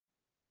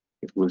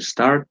It will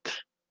start.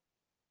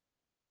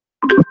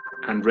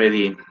 And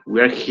ready.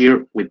 We are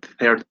here with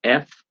third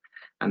F,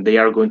 and they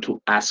are going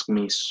to ask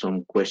me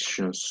some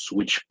questions,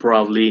 which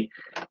probably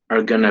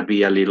are gonna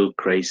be a little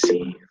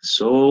crazy.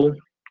 So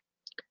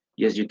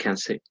yes, you can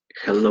say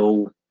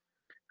hello,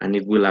 and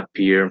it will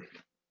appear.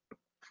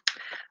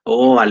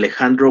 Oh,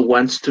 Alejandro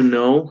wants to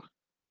know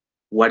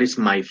what is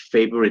my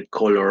favorite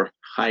color.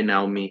 Hi,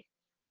 Naomi.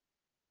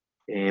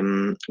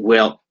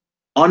 Well,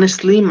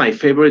 honestly, my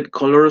favorite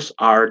colors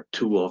are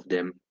two of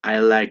them. I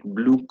like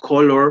blue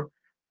color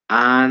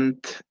and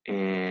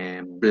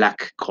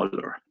black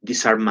color.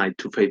 These are my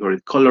two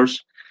favorite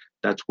colors.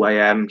 That's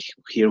why I'm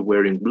here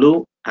wearing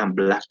blue and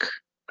black.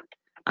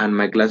 And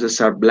my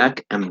glasses are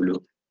black and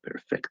blue.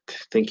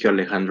 Perfect. Thank you,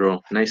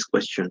 Alejandro. Nice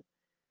question.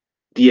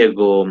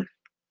 Diego,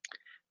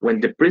 when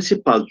the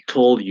principal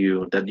told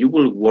you that you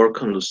will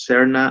work on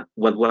Lucerna,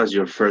 what was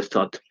your first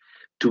thought?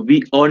 To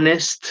be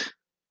honest,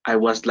 I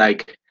was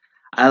like,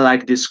 I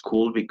like this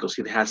school because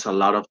it has a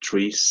lot of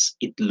trees.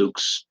 It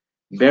looks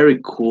very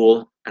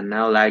cool and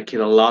I like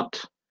it a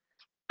lot.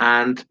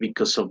 And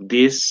because of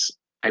this,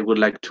 I would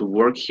like to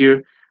work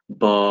here.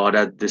 But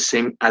at the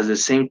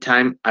same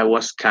time, I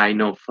was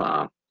kind of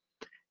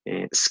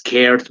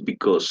scared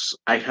because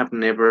I have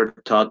never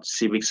taught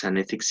civics and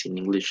ethics in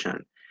English,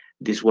 and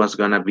this was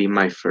gonna be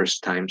my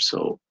first time.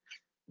 So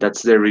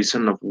that's the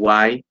reason of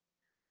why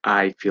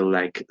I feel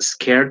like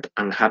scared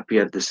and happy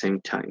at the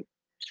same time.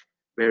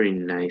 Very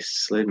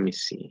nice. Let me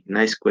see.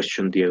 Nice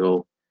question,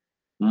 Diego.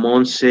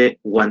 Monse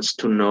wants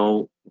to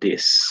know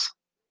this.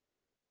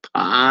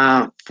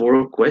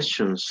 Four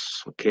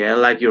questions. Okay, I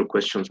like your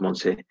questions,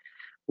 Monse.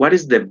 What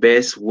is the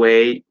best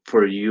way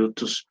for you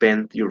to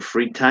spend your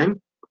free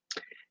time?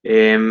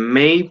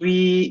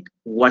 Maybe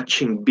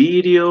watching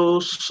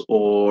videos,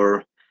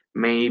 or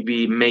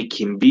maybe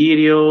making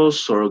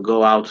videos, or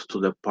go out to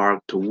the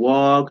park to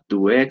walk,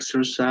 do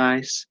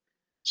exercise,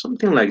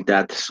 something like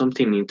that,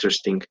 something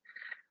interesting.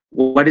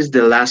 What is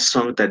the last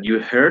song that you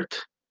heard?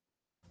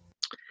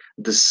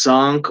 The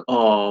song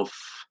of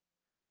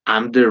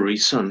I'm the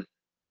Reason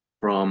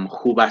from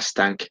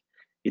Hubastank.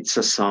 It's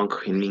a song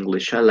in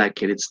English. I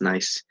like it, it's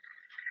nice.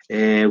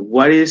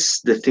 What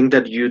is the thing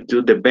that you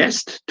do the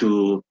best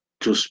to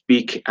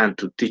speak and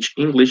to teach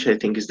English? I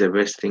think is the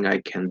best thing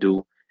I can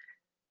do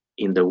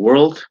in the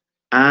world.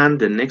 And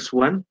the next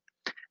one,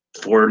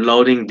 for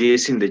loading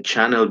this in the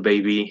channel,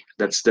 baby.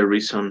 That's the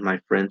reason, my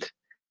friend.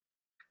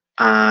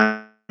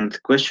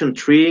 And question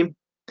three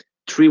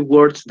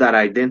words that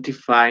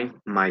identify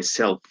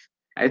myself.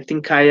 I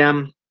think I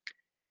am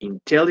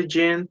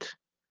intelligent,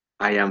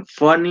 I am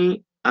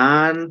funny,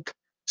 and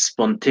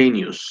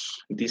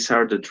spontaneous. These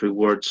are the three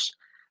words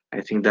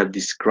I think that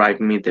describe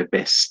me the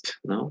best.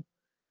 No?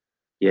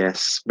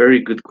 Yes, very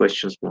good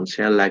questions, Monse.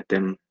 I like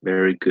them.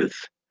 Very good.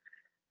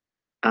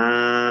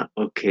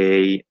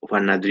 Okay,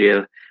 Juan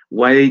Adriel,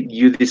 why did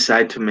you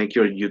decide to make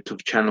your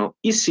YouTube channel?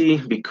 Easy,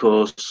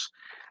 because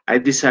I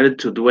decided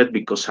to do it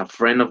because a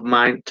friend of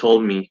mine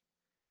told me.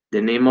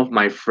 The name of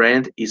my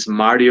friend is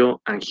Mario,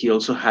 and he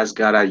also has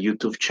got a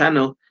YouTube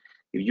channel.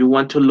 If you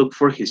want to look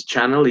for his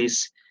channel,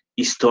 is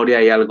Historia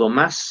y algo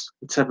más.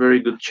 It's a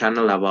very good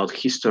channel about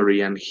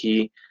history, and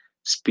he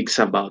speaks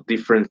about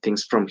different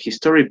things from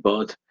history,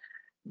 but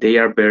they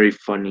are very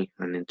funny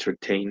and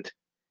entertained.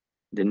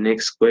 The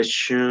next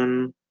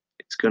question,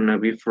 it's gonna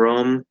be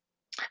from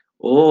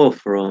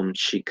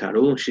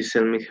Shikaru. She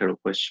sent me her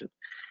question.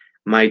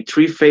 My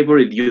three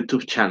favorite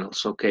YouTube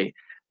channels. Okay,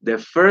 the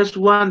first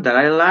one that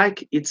I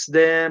like, it's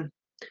the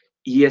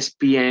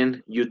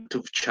ESPN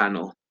YouTube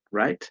channel,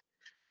 right?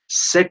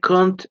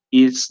 Second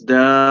is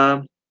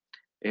the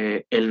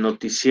El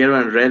Noticiero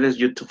en Redes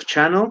YouTube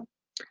channel,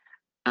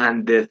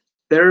 and the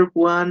third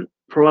one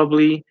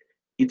probably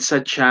it's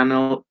a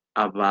channel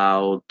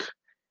about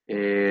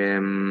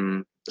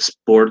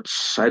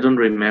sports. I don't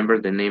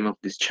remember the name of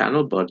this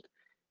channel, but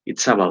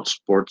it's about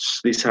sports.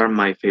 These are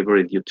my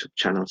favorite YouTube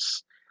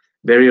channels.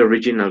 Very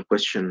original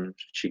question,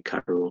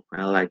 Chikaru.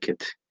 I like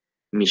it.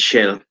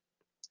 Michelle,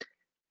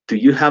 do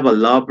you have a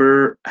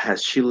lover?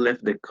 Has she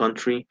left the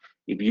country?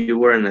 If you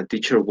weren't a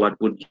teacher, what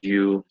would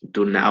you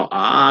do now?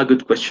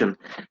 Good question.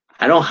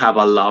 I don't have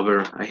a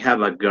lover. I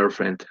have a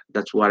girlfriend.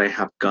 That's what I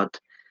have got.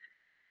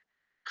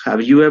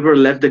 Have you ever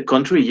left the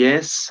country?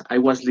 Yes, I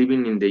was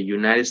living in the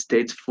United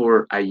States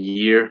for a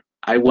year.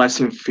 I was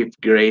in fifth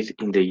grade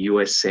in the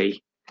USA.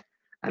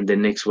 And the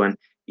next one,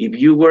 if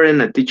you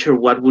weren't a teacher,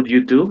 what would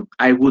you do?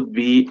 I would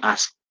be a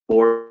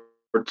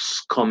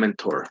sports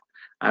commentator.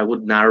 I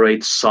would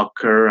narrate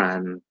soccer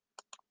and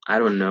I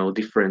don't know,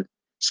 different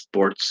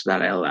sports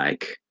that I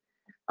like.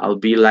 I'll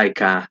be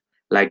like a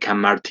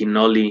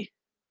Martinoli,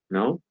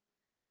 no?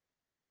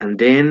 And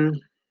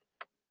then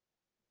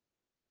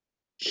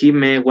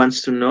Hime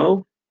wants to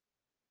know.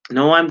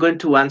 No, I'm going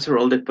to answer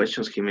all the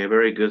questions, Hime.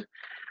 Very good.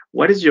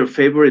 What is your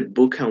favorite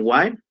book and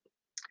why?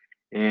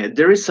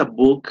 There is a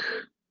book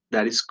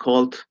that is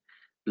called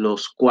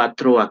Los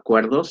Cuatro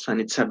Acuerdos,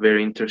 and it's a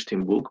very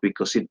interesting book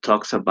because it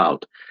talks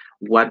about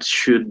what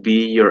should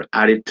be your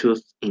attitude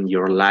in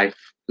your life.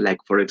 Like,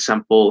 for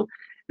example,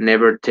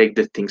 never take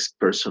the things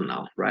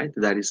personal, right?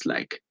 That is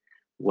like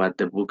what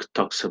the book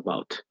talks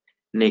about.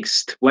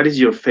 Next, what is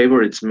your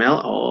favorite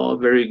smell? Oh,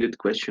 very good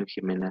question,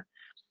 Jimena.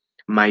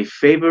 My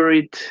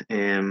favorite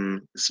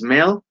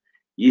smell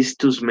is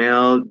to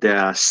smell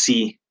the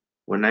sea.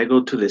 When I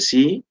go to the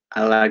sea,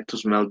 I like to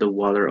smell the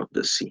water of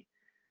the sea,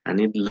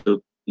 and it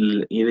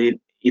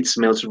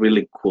smells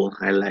really cool.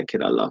 I like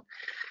it a lot.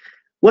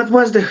 What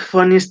was the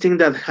funniest thing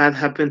that had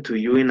happened to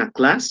you in a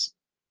class?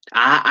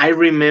 I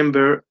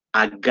remember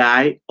a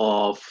guy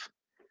of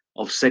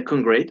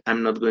second grade.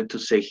 I'm not going to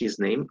say his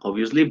name,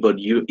 obviously, but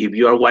if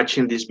you are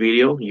watching this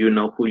video, you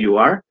know who you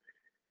are.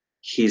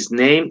 His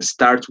name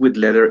starts with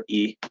letter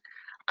E,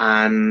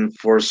 and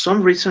for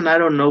some reason, I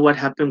don't know what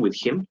happened with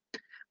him,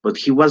 but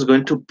he was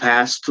going to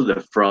pass to the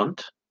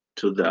front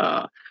to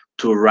the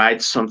to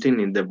write something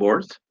in the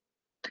board,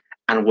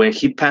 and when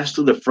he passed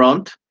to the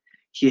front,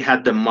 he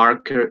had the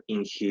marker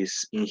in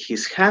his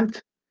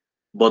hand,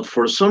 but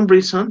for some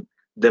reason,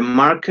 the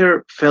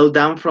marker fell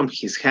down from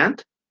his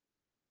hand,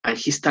 and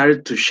he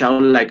started to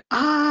shout like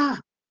ah,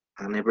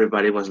 and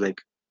everybody was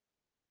like,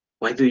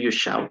 why do you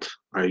shout?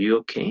 Are you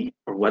okay,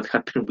 or what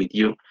happened with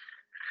you?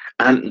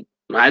 And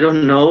I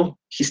don't know,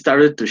 he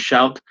started to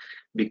shout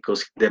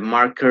because the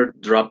marker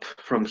dropped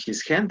from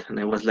his hand, and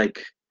I was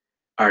like,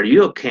 are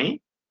you okay,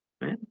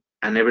 man?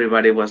 And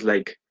everybody was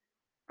like,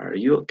 are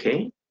you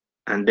okay?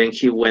 And then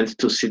he went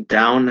to sit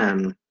down,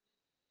 and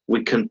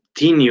we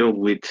continue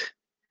with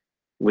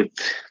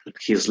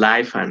his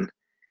life, and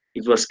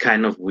it was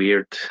kind of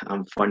weird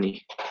and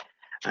funny.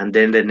 And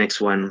then the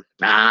next one,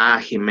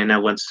 Jimena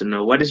wants to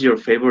know, what is your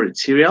favorite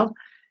cereal?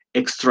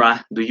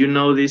 Extra. Do you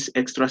know this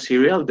extra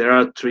cereal? There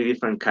are three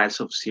different kinds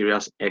of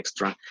cereals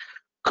extra: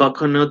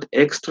 coconut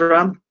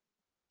extra,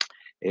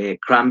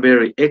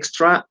 cranberry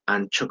extra,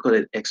 and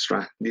chocolate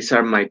extra. These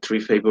are my three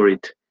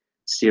favorite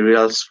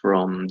cereals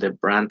from the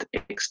brand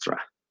Extra.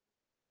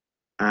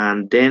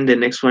 And then the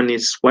next one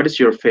is, what is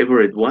your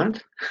favorite one?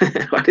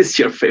 What is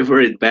your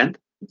favorite band?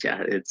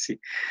 Yeah, let's see.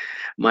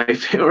 My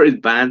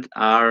favorite band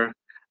are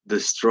The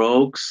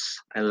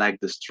Strokes. I like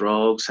The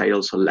Strokes. I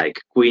also like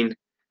Queen.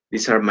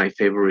 These are my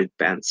favorite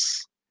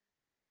bands.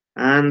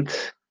 And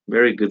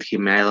very good,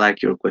 Jimmy. I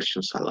like your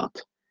questions a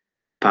lot.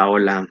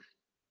 Paola,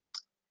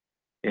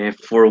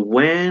 for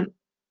when?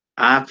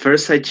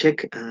 First I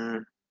check.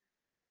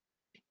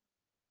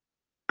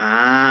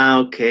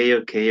 Okay.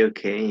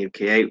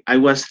 I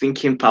was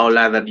thinking,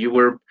 Paola, that you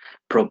were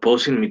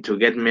proposing me to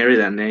get married,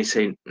 and I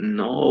say,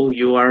 no,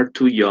 you are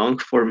too young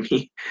for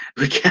me.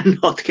 We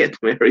cannot get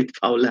married,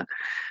 Paola.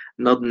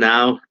 Not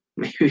now.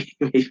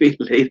 Maybe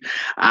later.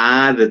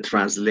 The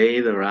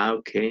translator.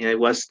 Okay. I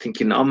was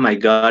thinking, oh my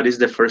God, it's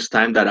the first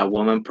time that a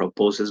woman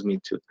proposes me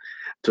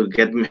to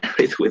get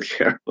married with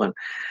her, but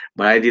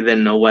I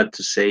didn't know what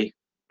to say.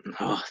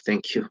 Oh,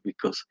 thank you,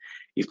 because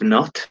if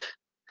not,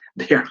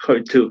 they are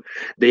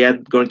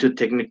going to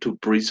take me to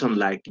prison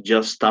like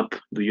Just Stop.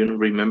 Do you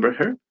remember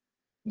her?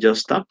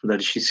 Just Stop,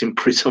 that she's in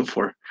prison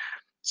for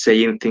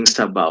saying things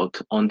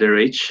about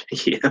underage.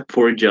 Yeah,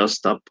 poor Just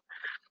Stop.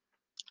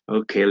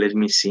 Okay, let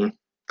me see.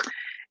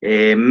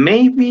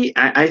 Maybe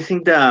I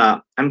think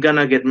that I'm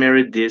gonna get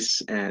married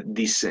this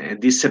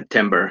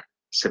September.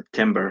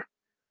 September.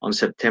 On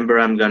September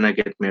I'm gonna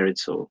get married.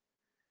 So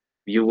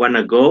if you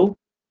wanna go,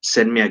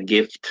 send me a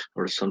gift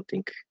or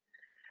something.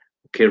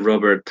 Okay,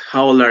 Robert.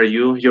 How old are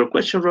you? Your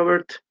question,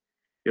 Robert.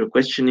 Your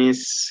question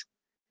is,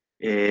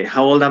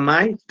 how old am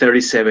I?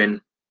 37.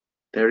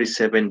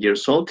 37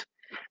 years old.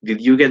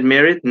 Did you get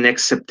married?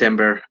 Next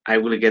September. I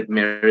will get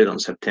married on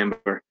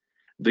September.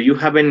 Do you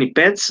have any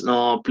pets?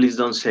 No, please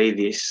don't say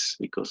this,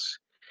 because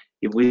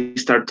if we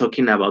start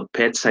talking about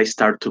pets, I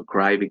start to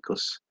cry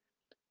because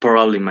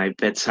probably my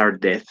pets are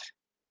dead.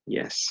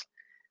 Yes,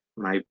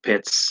 my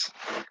pets.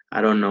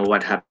 I don't know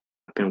what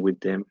happened with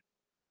them.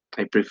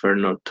 I prefer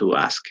not to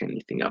ask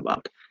anything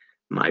about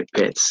my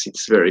pets.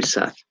 It's very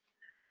sad.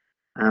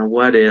 And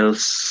what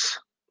else?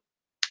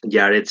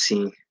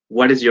 Yaretsi,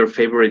 what is your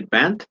favorite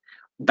band?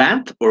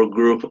 Band or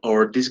group,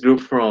 or this group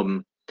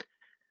from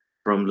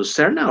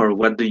Lucerna, or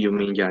what do you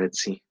mean,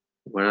 Yaretsi?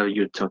 What are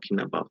you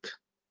talking about?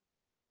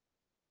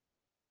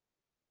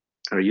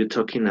 Are you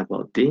talking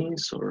about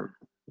this, or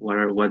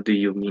what do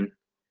you mean?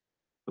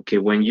 Okay,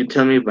 when you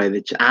tell me by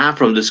the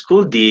from the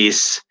school,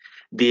 this,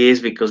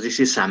 because this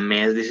is a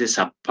mess. This is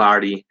a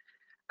party,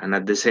 and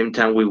at the same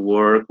time we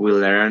work, we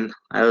learn.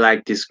 I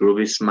like this group.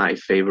 It's my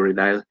favorite.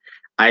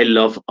 I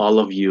love all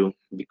of you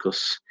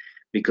because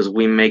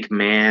we make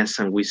mess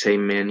and we say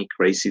many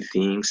crazy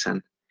things.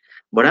 And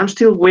but I'm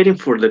still waiting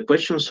for the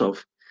questions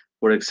of,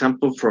 for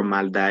example, from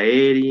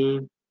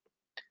Aldaeri,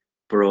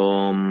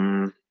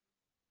 from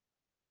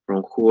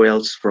from who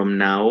else? From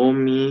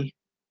Naomi,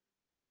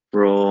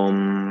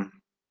 from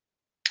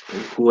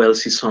who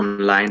else is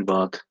online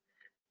but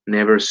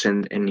never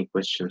send any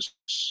questions.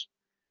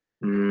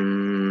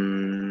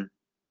 Mm,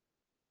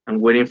 I'm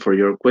waiting for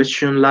your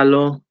question,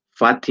 Lalo,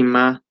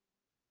 Fatima,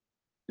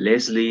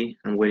 Leslie.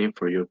 I'm waiting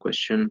for your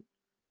question.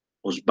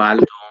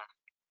 Osvaldo,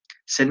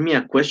 send me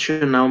a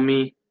question,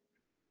 Naomi.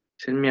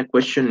 Send me a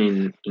question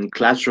in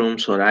classroom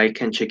so that I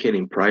can check it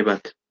in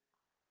private.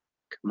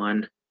 Come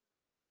on,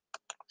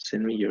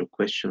 send me your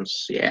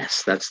questions.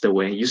 Yes, that's the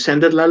way. You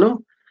send it,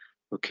 Lalo?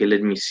 Okay,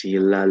 let me see,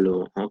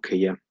 Lalo. Okay,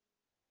 yeah.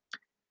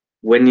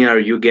 When are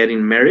you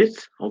getting married?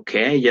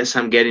 Okay, yes,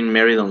 I'm getting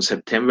married on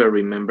September,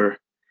 remember?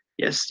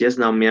 Yes, yes,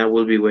 Naomi, I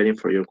will be waiting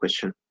for your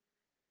question.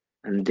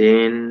 And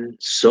then,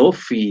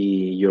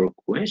 Sophie, your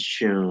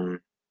question.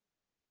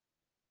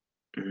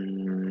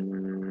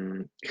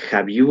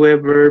 Have you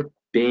ever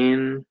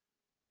been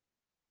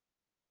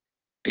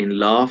in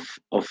love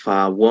of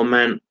a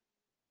woman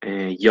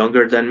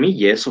younger than me?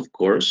 Yes, of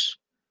course.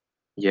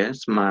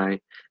 Yes, my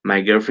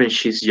girlfriend,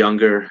 she's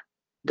younger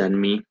than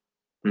me.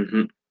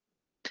 hmm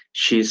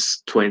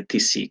She's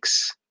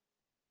 26.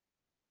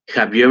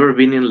 Have you ever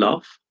been in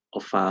love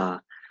of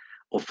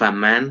a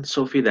man,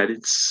 Sophie, that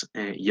it's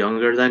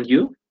younger than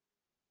you?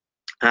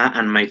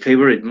 And my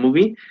favorite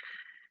movie,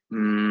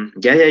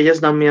 yeah, yeah,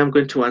 yes, Naomi, I'm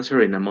going to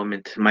answer in a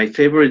moment. My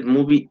favorite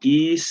movie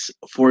is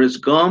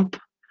Forrest Gump,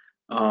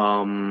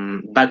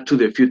 Back to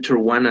the Future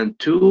 1 and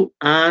 2,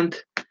 and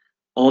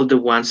all the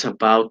ones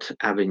about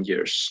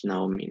Avengers.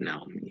 Naomi.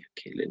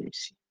 Okay, let me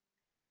see.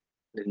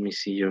 Let me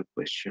see your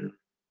question.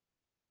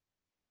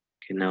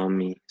 Okay,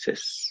 Naomi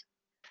says,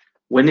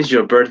 when is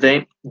your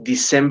birthday?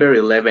 December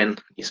 11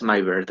 is my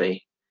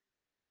birthday.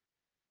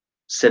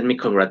 Send me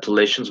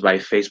congratulations by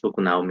Facebook,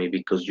 Naomi,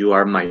 because you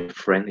are my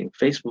friend in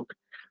Facebook.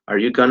 Are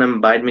you gonna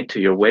invite me to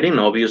your wedding?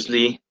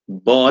 Obviously,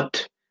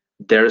 but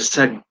there's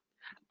a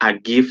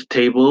gift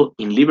table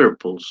in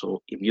Liverpool.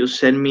 So if you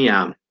send me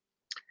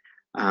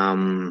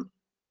um,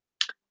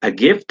 a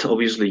gift,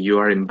 obviously you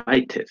are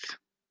invited.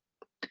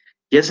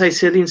 Yes, I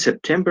said in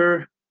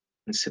September.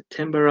 In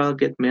September, I'll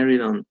get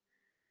married on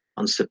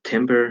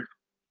September.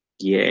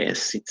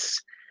 Yes,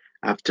 it's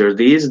after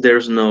this.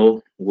 There's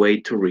no way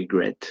to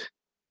regret.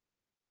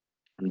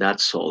 And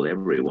that's all,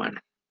 everyone.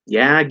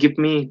 Yeah, give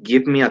me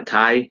a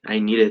tie. I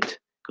need it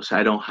because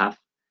I don't have.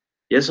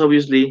 Yes,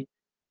 obviously.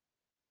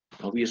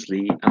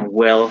 And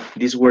well,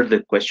 these were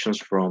the questions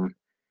from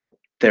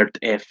third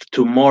F.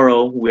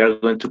 Tomorrow we are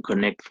going to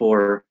connect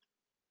for.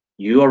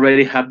 You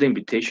already have the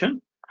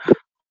invitation?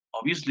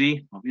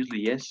 Obviously,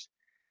 yes.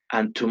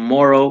 And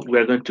tomorrow we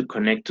are going to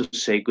connect to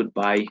say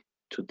goodbye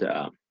to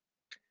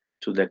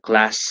the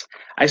class.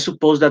 I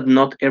suppose that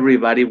not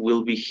everybody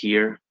will be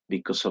here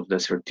because of the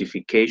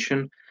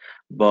certification,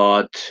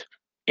 but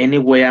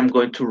anyway, I'm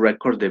going to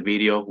record the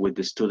video with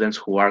the students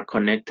who are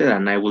connected,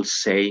 and I will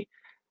say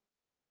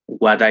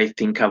what I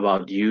think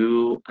about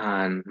you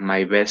and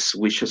my best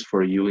wishes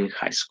for you in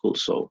high school.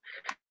 So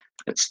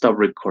let's stop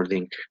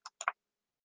recording.